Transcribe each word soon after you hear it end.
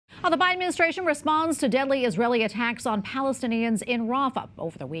The Biden administration responds to deadly Israeli attacks on Palestinians in Rafah.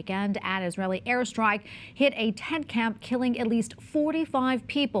 Over the weekend, an Israeli airstrike hit a tent camp, killing at least 45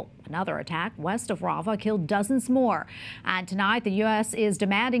 people. Another attack west of Rafah killed dozens more. And tonight, the U.S. is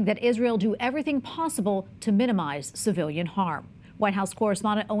demanding that Israel do everything possible to minimize civilian harm. White House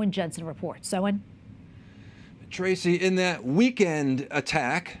Correspondent Owen Jensen reports. Owen? Tracy, in that weekend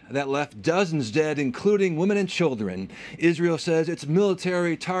attack that left dozens dead, including women and children, Israel says its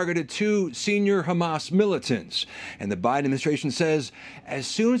military targeted 2 senior Hamas militants. And the Biden administration says as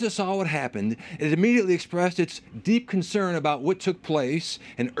soon as it saw what happened, it immediately expressed its deep concern about what took place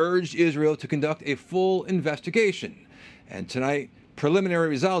and urged Israel to conduct a full investigation. And tonight, preliminary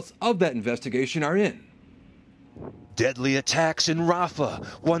results of that investigation are in. Deadly attacks in Rafah,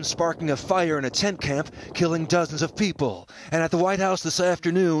 one sparking a fire in a tent camp, killing dozens of people. And at the White House this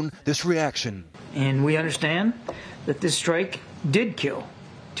afternoon, this reaction. And we understand that this strike did kill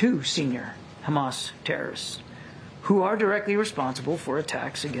 2 senior Hamas terrorists who are directly responsible for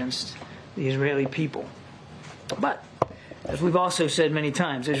attacks against the Israeli people. But, as we've also said many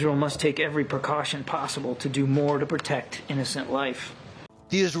times, Israel must take every precaution possible to do more to protect innocent life.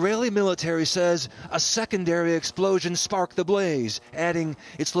 The Israeli military says a secondary explosion sparked the blaze, adding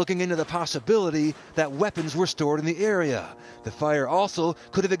it's looking into the possibility that weapons were stored in the area. The fire also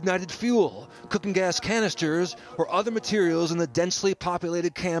could have ignited fuel, cooking gas canisters, or other materials in the densely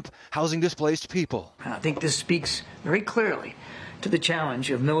populated camp housing displaced people. I think this speaks very clearly to the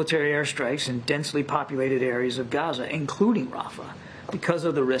challenge of military airstrikes in densely populated areas of Gaza, including Rafah, because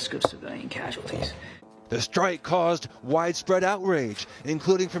of the risk of civilian casualties. The strike caused widespread outrage,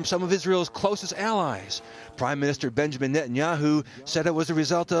 including from some of Israel's closest allies. Prime Minister Benjamin Netanyahu said it was a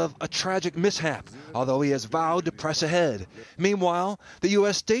result of a tragic mishap, although he has vowed to press ahead. Meanwhile, the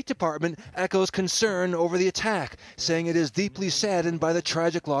U.S. State Department echoes concern over the attack, saying it is deeply saddened by the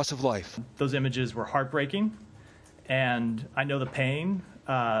tragic loss of life. Those images were heartbreaking, and I know the pain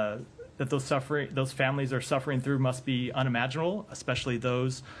that those families are suffering through must be unimaginable, especially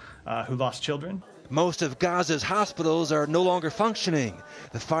those who lost children. Most of Gaza's hospitals are no longer functioning.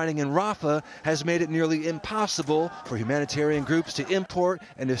 The fighting in Rafah has made it nearly impossible for humanitarian groups to import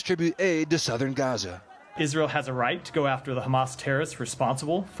and distribute aid to southern Gaza. Israel has a right to go after the Hamas terrorists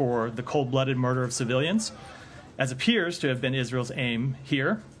responsible for the cold-blooded murder of civilians, as appears to have been Israel's aim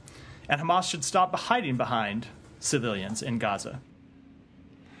here, and Hamas should stop hiding behind civilians in Gaza.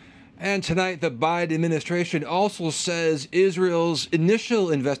 And tonight, the Biden administration also says Israel's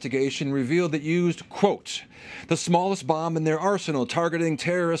initial investigation revealed it used, quote, the smallest bomb in their arsenal, targeting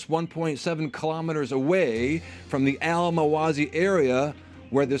terrorists 1.7 kilometers away from the Al-Mawazi area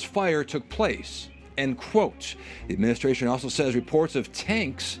where this fire took place, end quote. The administration also says reports of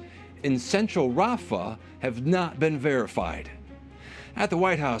tanks in central Rafah have not been verified. At the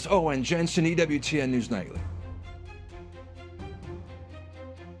White House, Owen Jensen, EWTN News Nightly.